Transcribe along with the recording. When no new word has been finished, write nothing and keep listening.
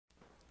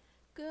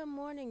Good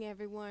morning,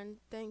 everyone.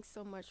 Thanks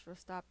so much for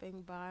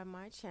stopping by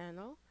my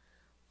channel.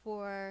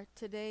 For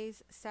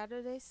today's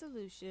Saturday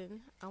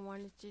solution, I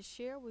wanted to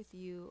share with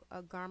you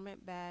a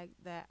garment bag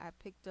that I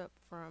picked up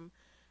from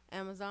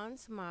Amazon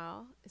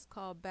Smile. It's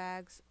called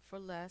Bags for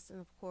Less, and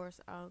of course,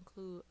 I'll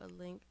include a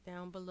link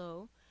down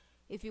below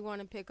if you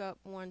want to pick up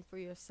one for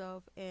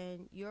yourself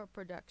and your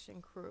production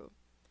crew.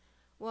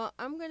 Well,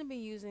 I'm going to be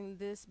using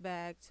this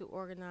bag to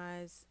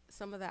organize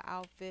some of the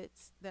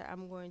outfits that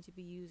I'm going to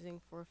be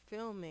using for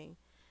filming.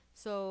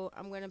 So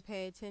I'm going to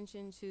pay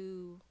attention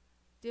to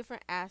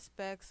different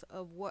aspects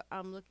of what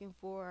I'm looking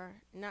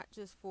for, not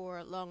just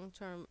for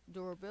long-term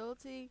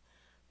durability,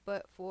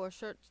 but for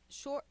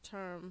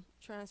short-term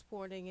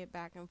transporting it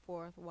back and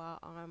forth while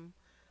I'm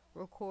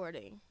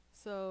recording.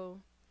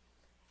 So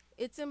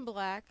it's in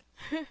black.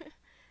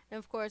 And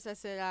of course, I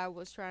said I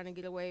was trying to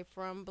get away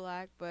from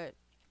black, but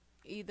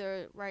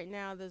either right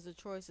now there's a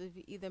choice of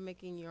either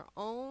making your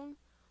own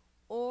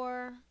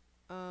or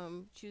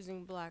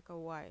choosing black or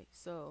white.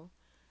 So,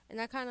 and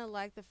I kind of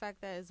like the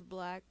fact that it's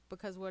black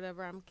because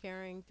whatever I'm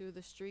carrying through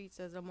the streets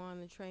as I'm on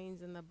the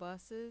trains and the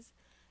buses,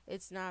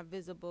 it's not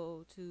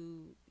visible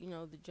to,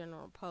 the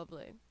general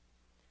public.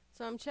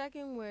 So I'm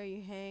checking where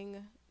you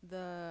hang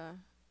the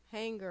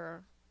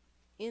hanger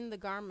in the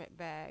garment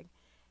bag,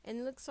 and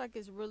it looks like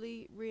it's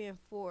really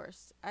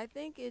reinforced. I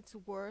think it's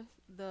worth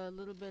the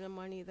little bit of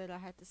money that I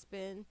had to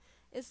spend.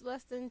 It's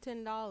less than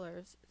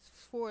 $10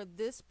 for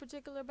this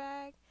particular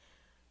bag.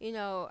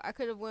 I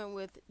could have went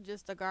with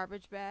just a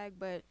garbage bag,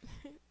 but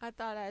I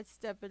thought I'd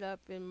step it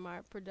up in my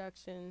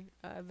production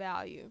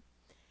value.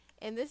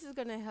 And this is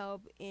going to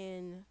help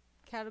in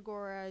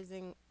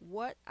categorizing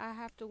what I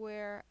have to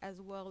wear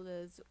as well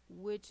as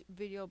which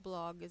video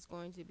blog is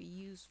going to be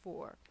used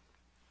for.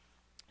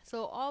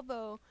 So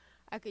although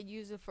I could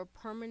use it for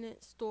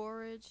permanent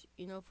storage,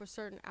 for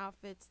certain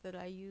outfits that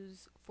I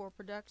use for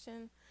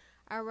production,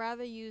 I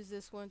rather use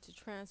this one to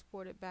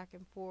transport it back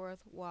and forth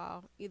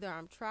while either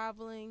I'm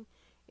traveling,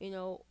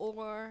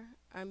 or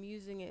I'm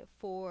using it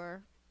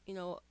for,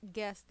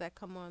 guests that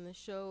come on the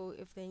show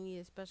if they need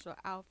a special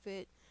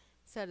outfit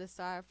set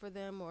aside for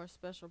them or a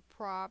special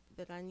prop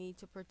that I need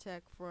to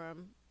protect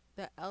from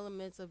the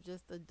elements of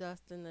just the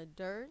dust and the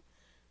dirt.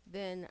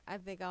 Then I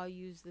think I'll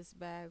use this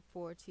bag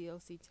for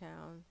TLC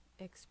Town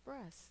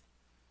Express.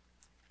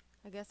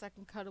 I guess I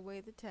can cut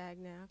away the tag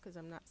now because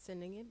I'm not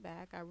sending it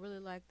back. I really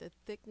like the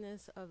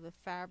thickness of the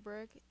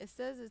fabric. It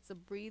says it's a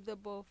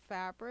breathable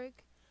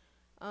fabric.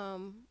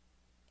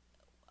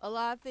 A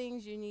lot of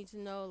things you need to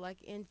know,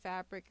 like in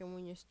fabric and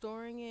when you're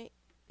storing it,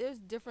 there's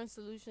different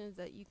solutions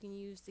that you can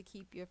use to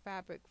keep your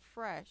fabric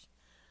fresh.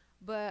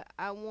 But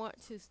I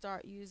want to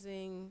start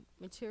using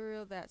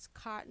material that's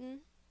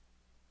cotton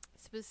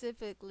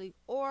specifically,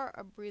 or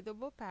a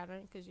breathable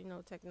pattern, because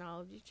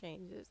technology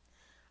changes.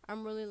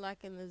 I'm really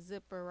liking the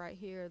zipper right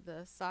here,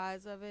 the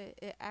size of it.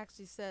 It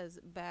actually says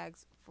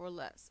bags for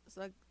less,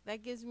 so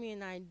that gives me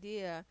an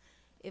idea.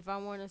 If I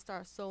want to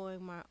start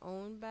sewing my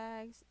own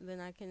bags, then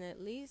I can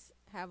at least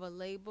have a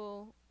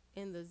label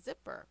in the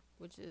zipper,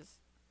 which is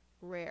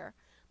rare.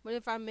 But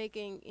if I'm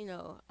making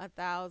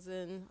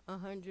 1,000,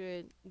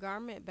 100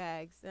 garment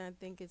bags, then I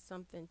think it's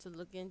something to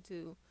look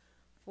into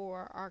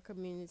for our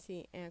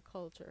community and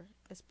culture,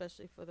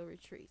 especially for the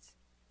retreats.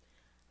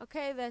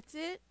 Okay, that's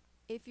it.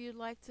 If you'd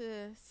like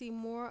to see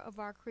more of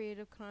our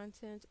creative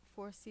content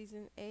for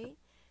season 8,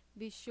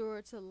 be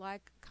sure to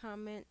like,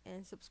 comment,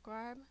 and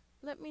subscribe.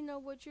 Let me know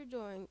what you're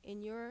doing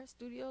in your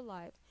studio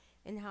life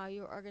and how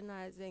you're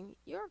organizing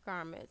your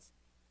garments.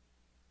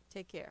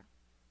 Take care.